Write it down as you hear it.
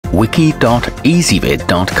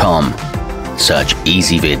wiki.ezvid.com. Search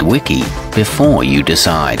Ezvid Wiki before you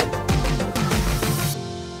decide.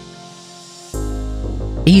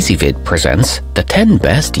 Ezvid presents the 10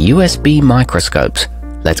 best USB microscopes.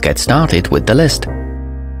 Let's get started with the list.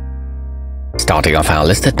 Starting off our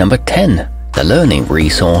list at number 10, the Learning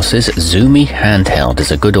Resources Zoomy Handheld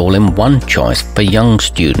is a good all-in-one choice for young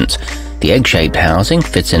students. The egg-shaped housing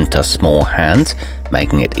fits into small hands,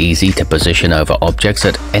 making it easy to position over objects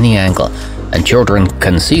at any angle, and children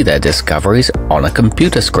can see their discoveries on a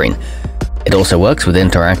computer screen. It also works with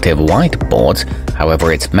interactive whiteboards,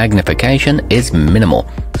 however its magnification is minimal,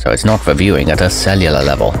 so it's not for viewing at a cellular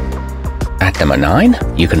level. At number 9,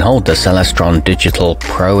 you can hold the Celestron Digital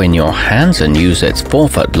Pro in your hands and use its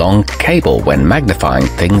 4-foot-long cable when magnifying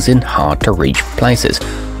things in hard-to-reach places,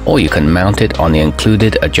 or you can mount it on the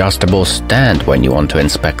included adjustable stand when you want to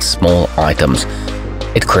inspect small items.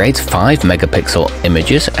 It creates 5-megapixel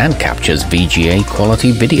images and captures VGA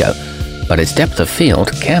quality video, but its depth of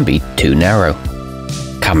field can be too narrow.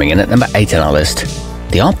 Coming in at number 8 on our list,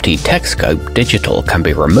 the opti-tekscope digital can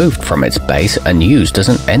be removed from its base and used as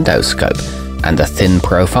an endoscope, and the thin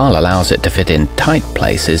profile allows it to fit in tight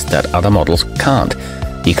places that other models can't.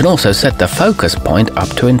 You can also set the focus point up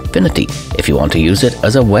to infinity if you want to use it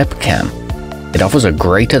as a webcam. It offers a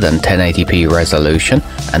greater than 1080p resolution,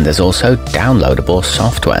 and there's also downloadable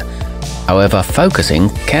software. However, focusing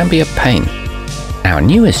can be a pain. Our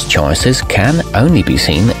newest choices can only be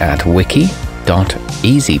seen at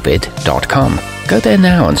wiki.ezvid.com. Go there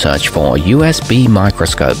now and search for USB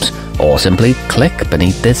microscopes, or simply click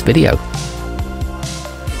beneath this video.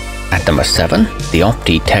 At number 7, the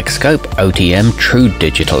opti-tekscope OTM True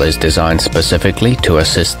Digital is designed specifically to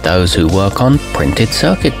assist those who work on printed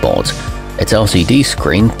circuit boards. Its LCD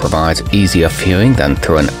screen provides easier viewing than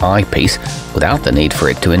through an eyepiece without the need for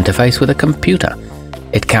it to interface with a computer.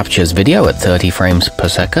 It captures video at 30 frames per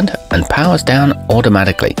second and powers down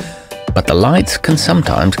automatically, but the lights can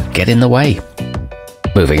sometimes get in the way.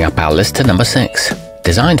 Moving up our list to number 6.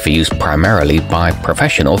 Designed for use primarily by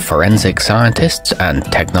professional forensic scientists and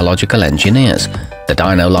technological engineers, the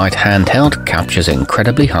dino-lite handheld captures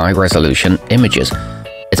incredibly high-resolution images.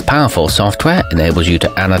 Its powerful software enables you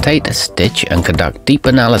to annotate, stitch, and conduct deep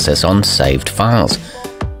analysis on saved files.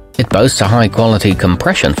 It boasts a high-quality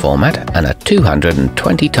compression format and a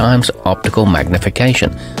 220 times optical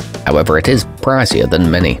magnification. However, it is pricier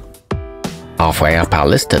than many. Halfway up our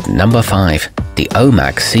list at number 5, the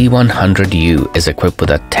omax C100U is equipped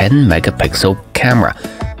with a 10-megapixel camera.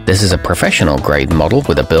 This is a professional-grade model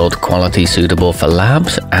with a build quality suitable for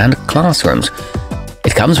labs and classrooms.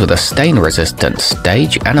 It comes with a stain-resistant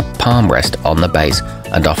stage and a palm rest on the base,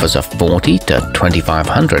 and offers a 40 to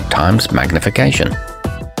 2500 times magnification.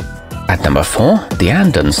 At number 4, the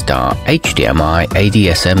andonstar hdmi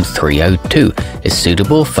ADSM302 is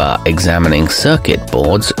suitable for examining circuit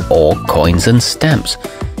boards or coins and stamps.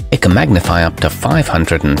 It can magnify up to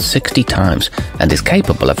 560 times and is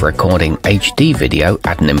capable of recording HD video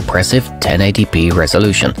at an impressive 1080p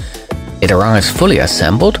resolution. It arrives fully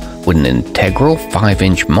assembled with an integral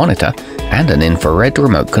 5-inch monitor and an infrared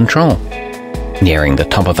remote control. Nearing the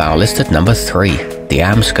top of our list at number 3, the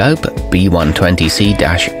amscope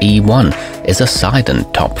B120C-E1 is a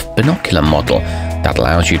side-and-top binocular model that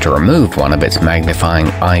allows you to remove one of its magnifying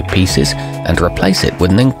eyepieces and replace it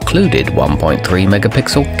with an included 1.3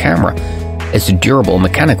 megapixel camera. Its durable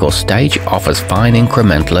mechanical stage offers fine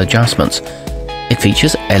incremental adjustments. It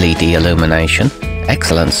features LED illumination,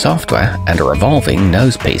 excellent software, and a revolving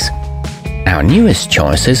nosepiece. Our newest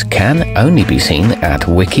choices can only be seen at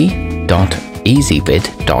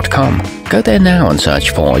wiki.ezvid.com. Go there now and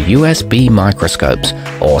search for USB microscopes,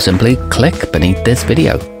 or simply click beneath this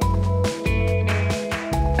video.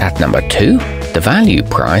 At number 2, the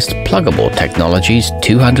value-priced Plugable Technologies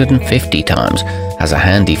 250 times has a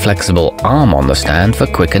handy flexible arm on the stand for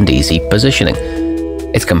quick and easy positioning.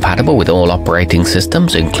 It's compatible with all operating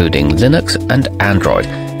systems including Linux and Android,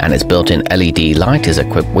 and its built-in LED light is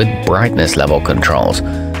equipped with brightness level controls.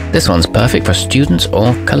 This one's perfect for students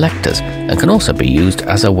or collectors and can also be used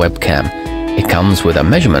as a webcam. It comes with a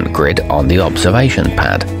measurement grid on the observation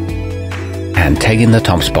pad. And taking the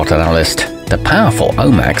top spot on our list, the powerful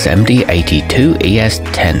omax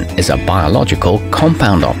MD82ES10 is a biological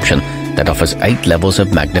compound option that offers 8 levels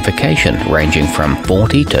of magnification ranging from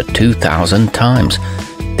 40 to 2000 times.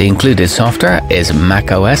 The included software is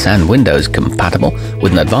macOS and Windows compatible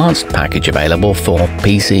with an advanced package available for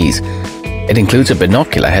PCs. It includes a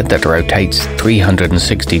binocular head that rotates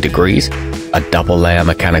 360 degrees, a double-layer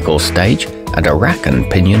mechanical stage, and a rack and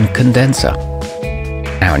pinion condenser.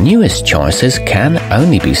 Our newest choices can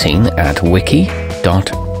only be seen at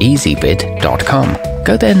wiki.ezvid.com. ezvid.com.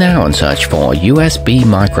 Go there now and search for USB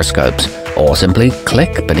microscopes, or simply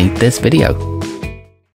click beneath this video.